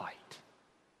to fight.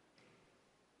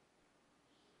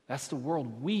 That's the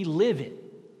world we live in.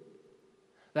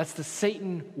 That's the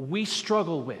Satan we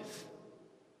struggle with.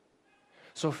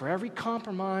 So for every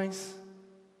compromise,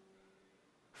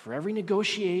 for every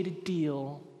negotiated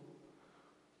deal,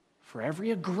 for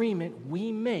every agreement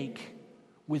we make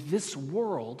with this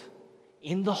world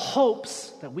in the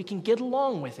hopes that we can get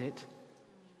along with it,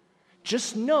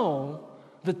 just know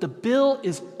that the bill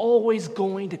is always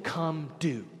going to come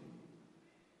due.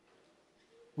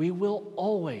 we will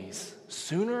always,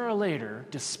 sooner or later,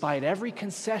 despite every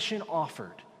concession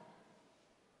offered,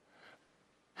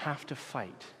 have to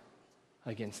fight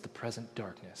against the present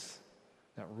darkness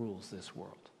that rules this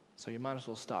world. So you might as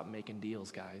well stop making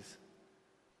deals, guys.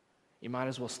 You might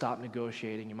as well stop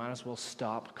negotiating. You might as well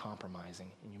stop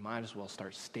compromising. And you might as well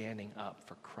start standing up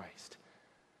for Christ.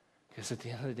 Because at the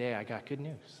end of the day, I got good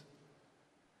news.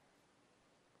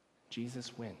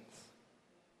 Jesus wins.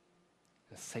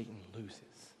 And Satan loses.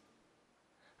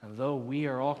 And though we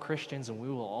are all Christians and we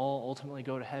will all ultimately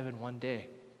go to heaven one day,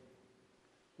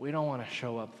 we don't want to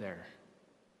show up there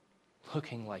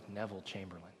looking like Neville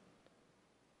Chamberlain,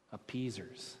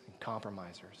 appeasers and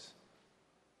compromisers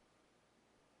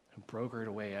who brokered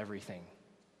away everything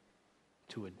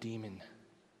to a demon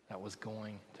that was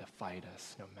going to fight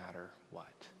us no matter what.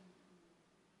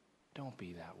 Don't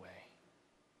be that way.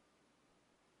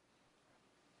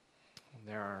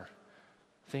 There are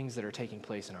things that are taking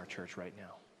place in our church right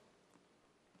now.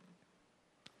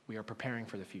 We are preparing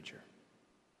for the future.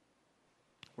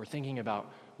 We're thinking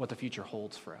about what the future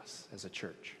holds for us as a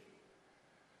church.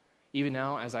 Even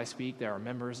now, as I speak, there are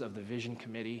members of the Vision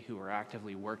Committee who are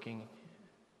actively working.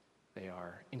 They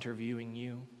are interviewing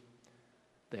you.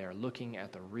 They are looking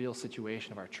at the real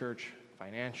situation of our church,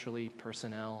 financially,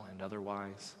 personnel, and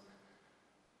otherwise.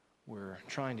 We're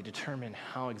trying to determine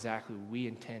how exactly we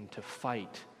intend to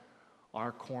fight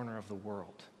our corner of the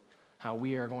world, how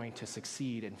we are going to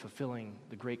succeed in fulfilling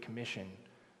the Great Commission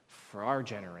for our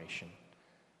generation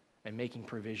and making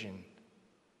provision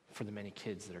for the many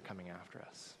kids that are coming after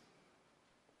us.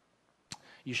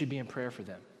 You should be in prayer for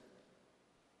them.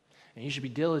 And you should be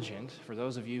diligent for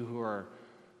those of you who are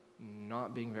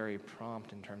not being very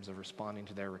prompt in terms of responding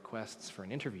to their requests for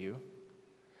an interview.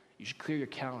 You should clear your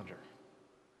calendar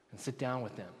and sit down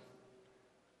with them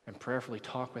and prayerfully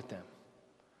talk with them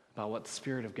about what the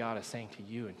Spirit of God is saying to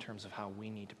you in terms of how we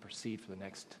need to proceed for the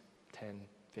next 10,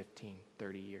 15,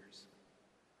 30 years.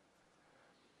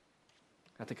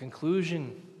 At the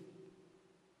conclusion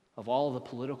of all the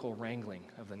political wrangling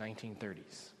of the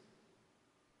 1930s,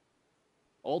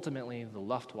 ultimately the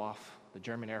Luftwaffe, the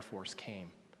German Air Force,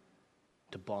 came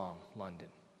to bomb London,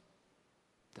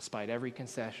 despite every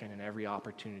concession and every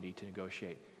opportunity to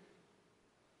negotiate.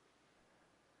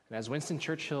 And as Winston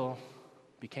Churchill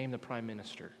became the prime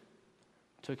minister,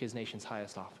 took his nation's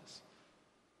highest office,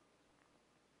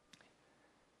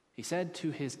 he said to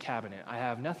his cabinet, "I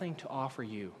have nothing to offer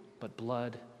you but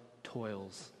blood, toil,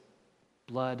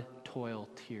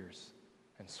 tears,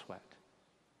 and sweat."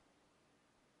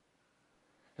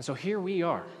 And so here we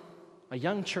are, a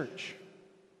young church.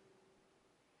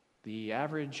 The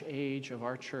average age of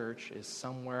our church is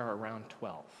somewhere around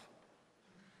 12.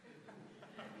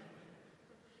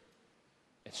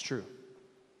 It's true.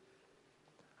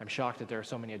 I'm shocked that there are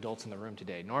so many adults in the room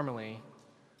today. Normally,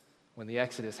 when the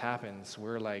Exodus happens,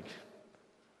 we're like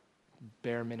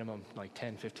bare minimum like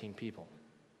 10, 15 people.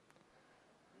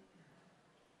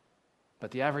 But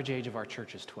the average age of our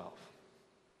church is 12.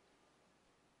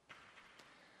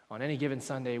 On any given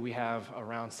Sunday, we have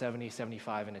around 70,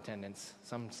 75 in attendance.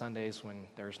 Some Sundays when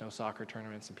there's no soccer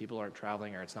tournaments and people aren't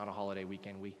traveling or it's not a holiday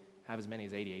weekend, we have as many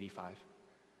as 80, 85.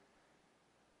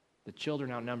 The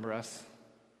children outnumber us.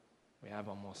 We have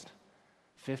almost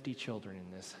 50 children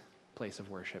in this place of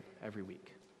worship every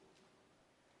week.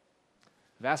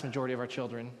 The vast majority of our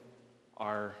children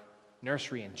are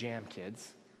nursery and jam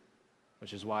kids,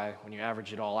 which is why when you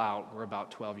average it all out, we're about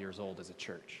 12 years old as a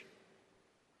church.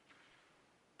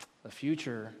 The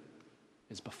future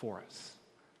is before us.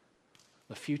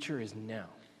 The future is now.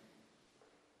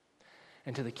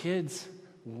 And to the kids,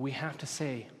 we have to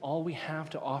say, all we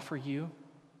have to offer you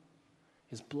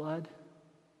is blood,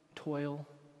 toil,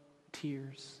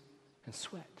 tears, and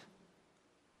sweat.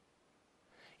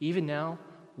 Even now,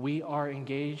 we are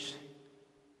engaged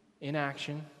in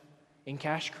action in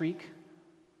Cache Creek,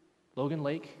 Logan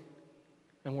Lake,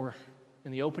 and we're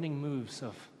in the opening moves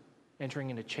of entering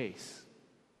into Chase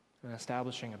and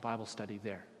establishing a Bible study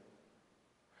there.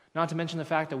 Not to mention the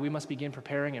fact that we must begin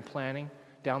preparing and planning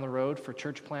down the road for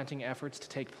church planting efforts to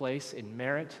take place in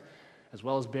Merritt, as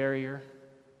well as Barrier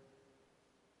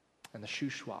and the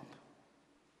Shuswap.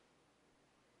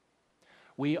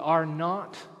 We are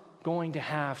not going to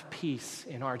have peace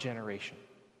in our generation.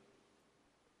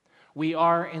 We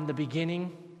are in the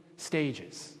beginning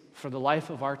stages for the life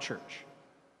of our church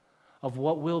of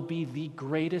what will be the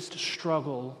greatest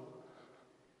struggle,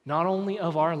 not only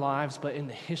of our lives, but in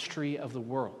the history of the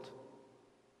world.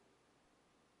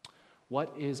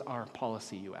 What is our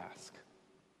policy, you ask?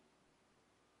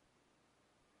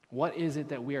 What is it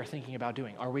that we are thinking about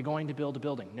doing? Are we going to build a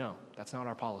building? No, that's not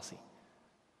our policy.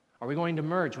 Are we going to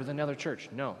merge with another church?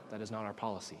 No, that is not our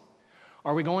policy.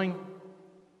 Are we going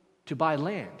to buy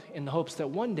land in the hopes that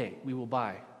one day we will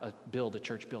build a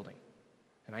church building?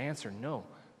 And I answer, no,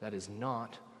 that is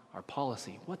not our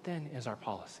policy. What then is our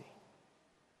policy?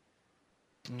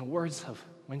 In the words of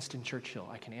Winston Churchill,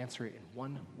 I can answer it in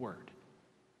one word.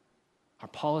 Our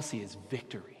policy is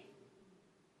victory.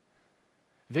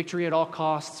 Victory at all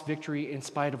costs, victory in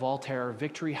spite of all terror,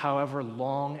 victory however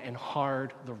long and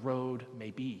hard the road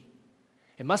may be.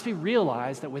 It must be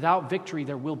realized that without victory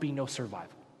there will be no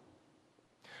survival.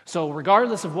 So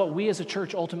regardless of what we as a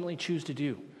church ultimately choose to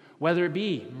do, whether it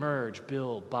be merge,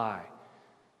 build, buy,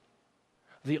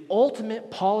 the ultimate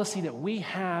policy that we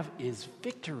have is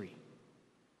victory.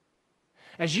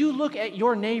 As you look at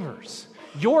your neighbors,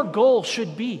 your goal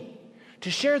should be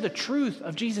to share the truth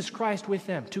of Jesus Christ with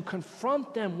them, to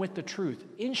confront them with the truth.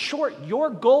 In short, your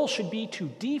goal should be to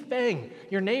defang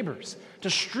your neighbors, to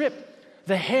strip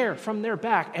the hair from their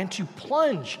back, and to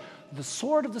plunge the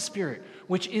sword of the Spirit,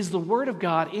 which is the Word of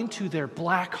God, into their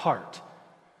black heart,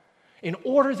 in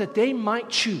order that they might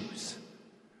choose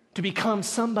to become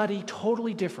somebody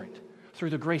totally different through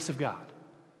the grace of God.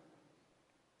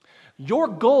 Your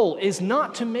goal is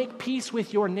not to make peace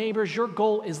with your neighbors. Your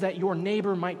goal is that your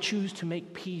neighbor might choose to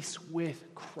make peace with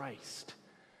Christ,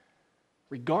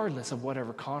 regardless of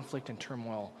whatever conflict and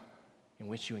turmoil in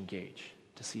which you engage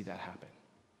to see that happen.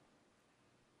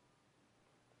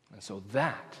 And so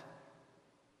that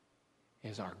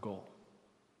is our goal.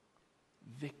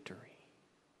 Victory.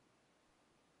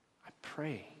 I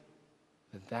pray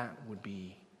that that would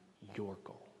be your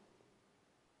goal.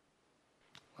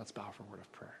 Let's bow for a word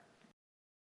of prayer.